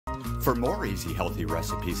For more easy, healthy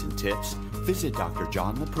recipes and tips, visit Dr.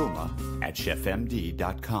 John LaPuma at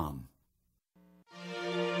chefmd.com.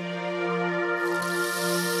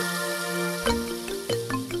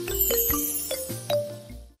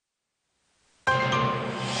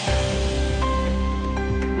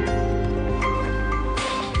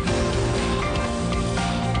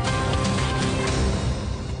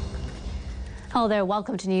 Hello there,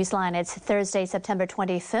 welcome to Newsline. It's Thursday, September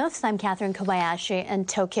 25th. I'm Catherine Kobayashi in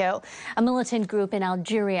Tokyo. A militant group in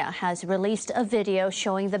Algeria has released a video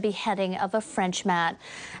showing the beheading of a French man.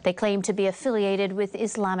 They claim to be affiliated with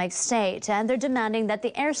Islamic State, and they're demanding that the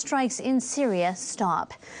airstrikes in Syria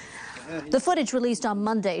stop. The footage released on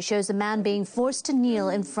Monday shows a man being forced to kneel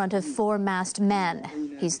in front of four masked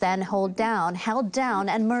men. He's then held down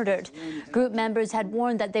and murdered. Group members had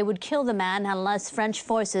warned that they would kill the man unless French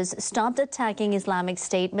forces stopped attacking Islamic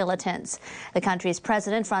State militants. The country's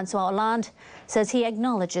president, François Hollande, says he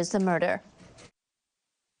acknowledges the murder.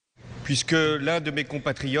 Puisque l'un de mes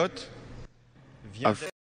compatriotes A